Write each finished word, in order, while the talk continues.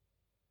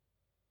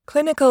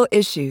Clinical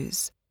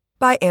Issues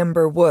by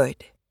Amber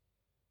Wood.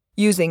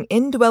 Using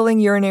indwelling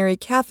urinary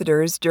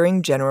catheters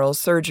during general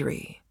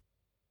surgery.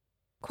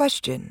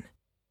 Question: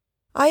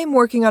 I am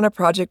working on a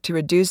project to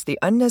reduce the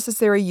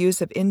unnecessary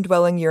use of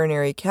indwelling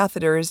urinary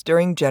catheters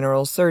during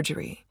general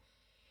surgery.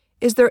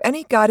 Is there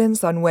any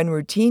guidance on when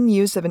routine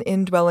use of an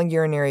indwelling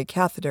urinary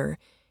catheter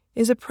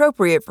is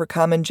appropriate for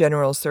common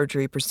general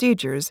surgery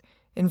procedures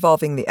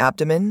involving the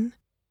abdomen?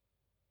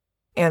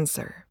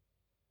 Answer: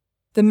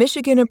 The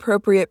Michigan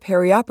Appropriate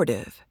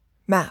Perioperative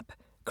 (MAP)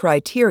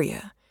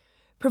 criteria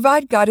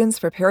provide guidance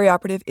for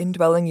perioperative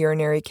indwelling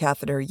urinary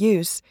catheter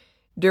use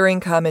during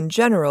common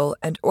general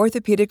and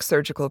orthopedic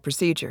surgical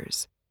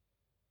procedures.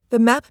 The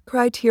MAP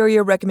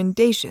criteria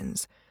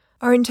recommendations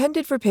are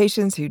intended for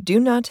patients who do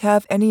not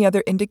have any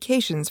other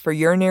indications for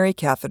urinary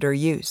catheter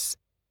use.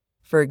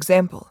 For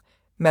example,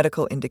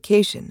 medical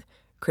indication,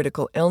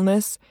 critical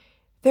illness,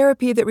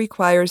 therapy that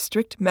requires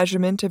strict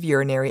measurement of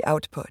urinary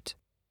output.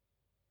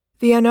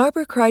 The Ann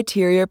Arbor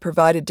criteria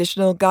provide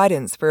additional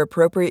guidance for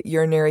appropriate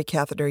urinary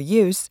catheter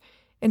use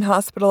in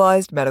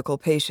hospitalized medical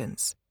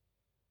patients.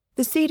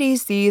 The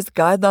CDC's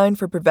Guideline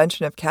for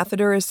Prevention of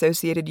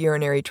Catheter-Associated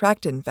Urinary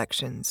Tract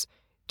Infections,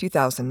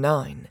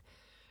 2009,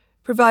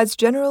 provides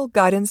general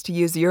guidance to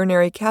use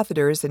urinary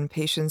catheters in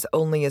patients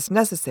only as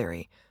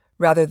necessary,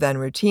 rather than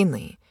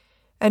routinely,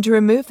 and to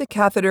remove the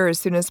catheter as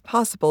soon as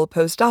possible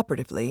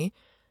postoperatively,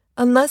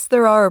 unless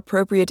there are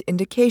appropriate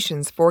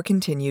indications for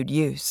continued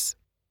use.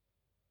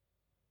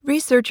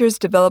 Researchers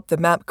developed the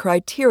MAP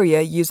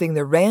criteria using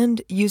the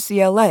RAND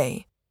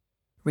UCLA,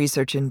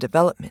 Research and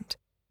Development,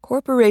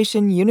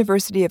 Corporation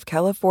University of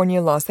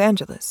California, Los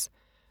Angeles,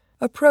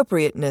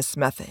 appropriateness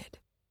method.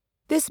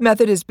 This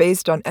method is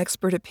based on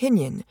expert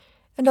opinion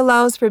and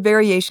allows for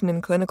variation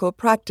in clinical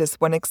practice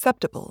when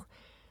acceptable,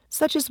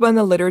 such as when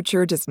the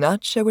literature does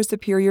not show a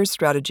superior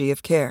strategy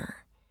of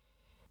care.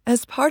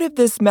 As part of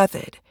this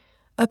method,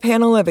 a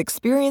panel of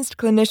experienced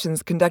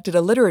clinicians conducted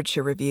a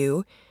literature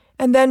review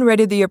and then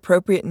rated the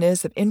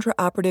appropriateness of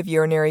intraoperative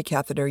urinary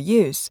catheter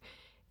use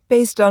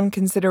based on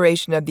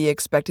consideration of the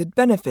expected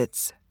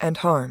benefits and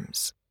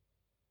harms.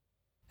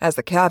 As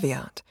a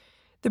caveat,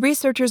 the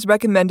researchers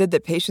recommended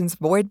that patients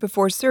void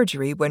before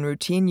surgery when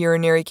routine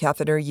urinary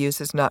catheter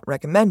use is not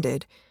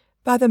recommended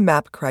by the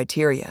MAP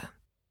criteria.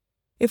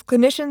 If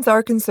clinicians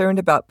are concerned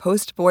about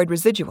post-void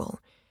residual,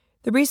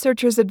 the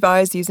researchers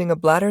advise using a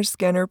bladder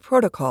scanner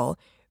protocol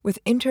with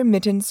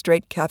intermittent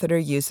straight catheter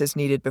use as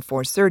needed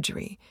before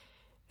surgery,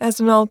 as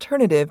an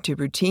alternative to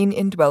routine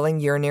indwelling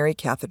urinary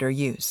catheter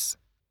use.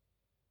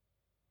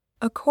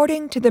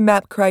 According to the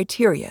MAP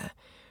criteria,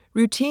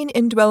 routine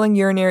indwelling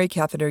urinary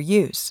catheter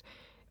use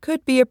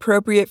could be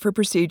appropriate for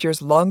procedures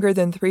longer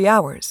than 3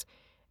 hours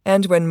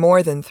and when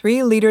more than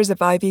 3 liters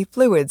of IV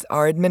fluids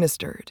are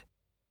administered.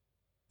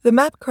 The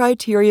MAP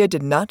criteria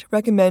did not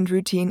recommend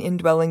routine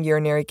indwelling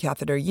urinary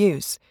catheter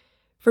use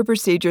for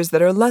procedures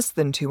that are less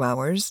than 2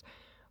 hours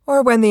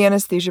or when the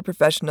anesthesia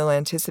professional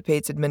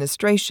anticipates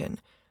administration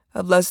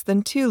of less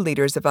than 2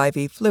 liters of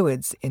IV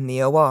fluids in the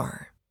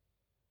OR.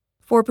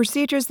 For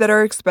procedures that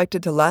are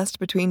expected to last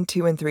between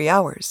 2 and 3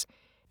 hours,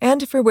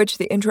 and for which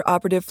the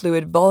intraoperative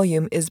fluid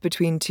volume is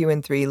between 2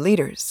 and 3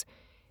 liters,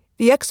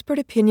 the expert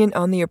opinion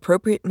on the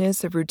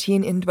appropriateness of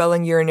routine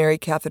indwelling urinary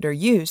catheter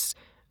use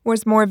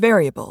was more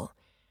variable,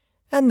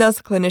 and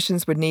thus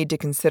clinicians would need to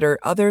consider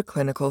other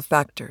clinical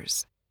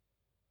factors.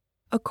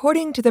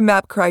 According to the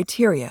MAP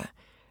criteria,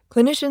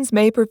 clinicians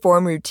may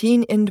perform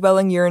routine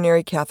indwelling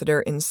urinary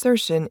catheter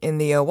insertion in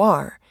the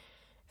OR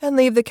and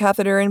leave the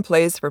catheter in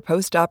place for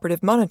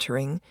postoperative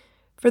monitoring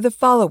for the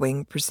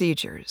following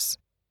procedures.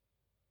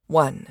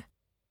 1.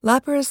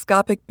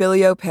 Laparoscopic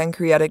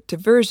biliopancreatic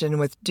diversion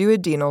with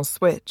duodenal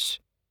switch.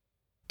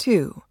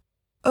 2.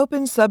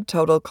 Open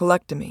subtotal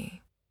colectomy.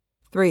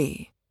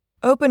 3.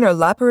 Open or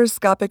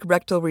laparoscopic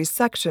rectal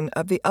resection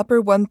of the upper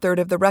 1/3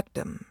 of the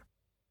rectum.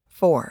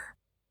 4.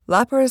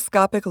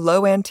 Laparoscopic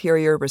low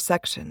anterior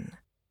resection.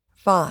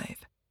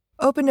 5.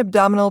 Open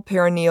abdominal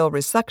perineal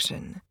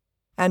resection.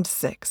 And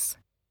 6.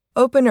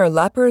 Open or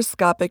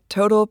laparoscopic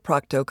total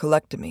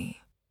proctocolectomy.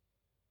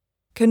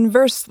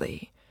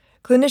 Conversely,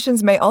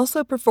 clinicians may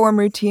also perform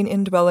routine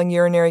indwelling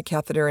urinary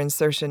catheter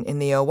insertion in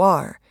the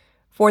OR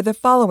for the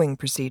following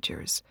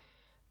procedures,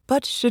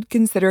 but should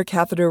consider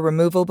catheter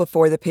removal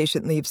before the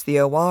patient leaves the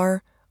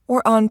OR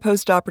or on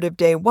postoperative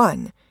day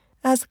 1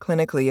 as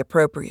clinically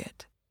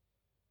appropriate.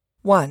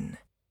 1.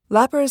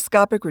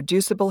 Laparoscopic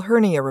reducible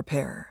hernia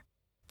repair,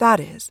 that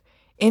is,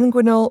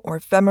 inguinal or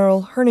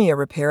femoral hernia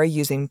repair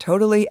using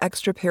totally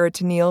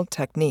extraperitoneal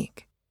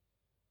technique.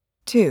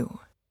 2.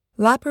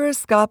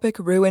 Laparoscopic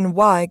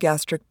Roux-en-Y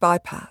gastric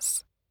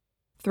bypass.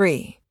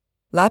 3.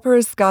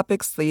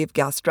 Laparoscopic sleeve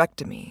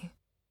gastrectomy.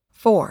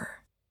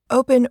 4.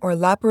 Open or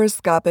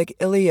laparoscopic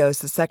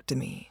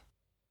ileocystectomy.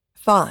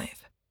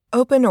 5.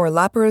 Open or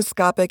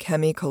laparoscopic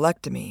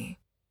hemicolectomy,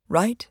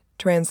 right,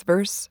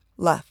 transverse,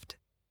 left.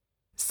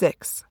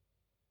 6.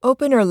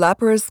 Open or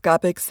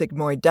laparoscopic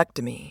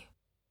sigmoidectomy.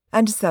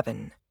 And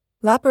 7.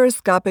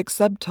 Laparoscopic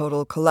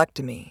subtotal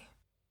colectomy.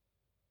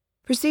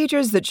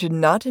 Procedures that should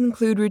not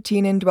include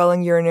routine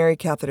indwelling urinary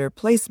catheter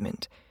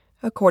placement,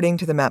 according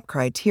to the MAP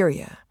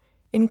criteria,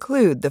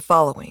 include the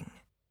following.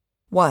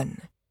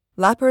 1.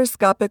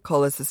 Laparoscopic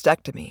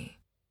cholecystectomy.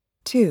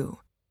 2.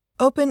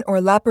 Open or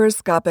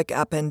laparoscopic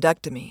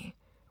appendectomy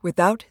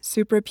without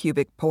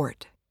suprapubic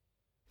port.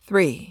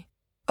 3.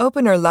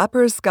 Open or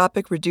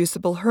laparoscopic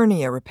reducible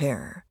hernia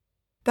repair,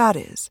 that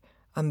is,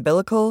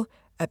 umbilical,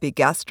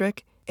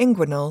 epigastric,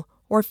 inguinal,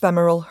 or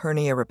femoral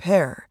hernia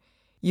repair,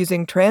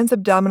 using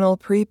transabdominal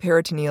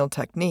preperitoneal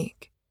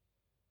technique.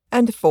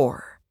 And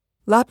 4.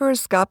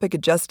 Laparoscopic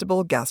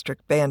adjustable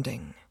gastric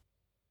banding.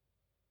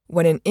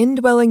 When an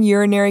indwelling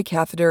urinary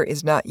catheter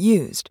is not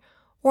used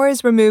or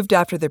is removed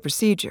after the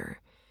procedure,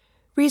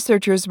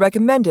 researchers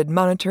recommended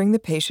monitoring the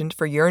patient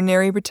for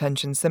urinary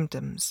retention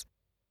symptoms.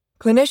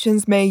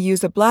 Clinicians may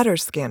use a bladder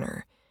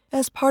scanner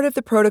as part of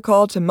the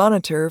protocol to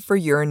monitor for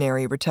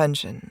urinary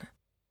retention.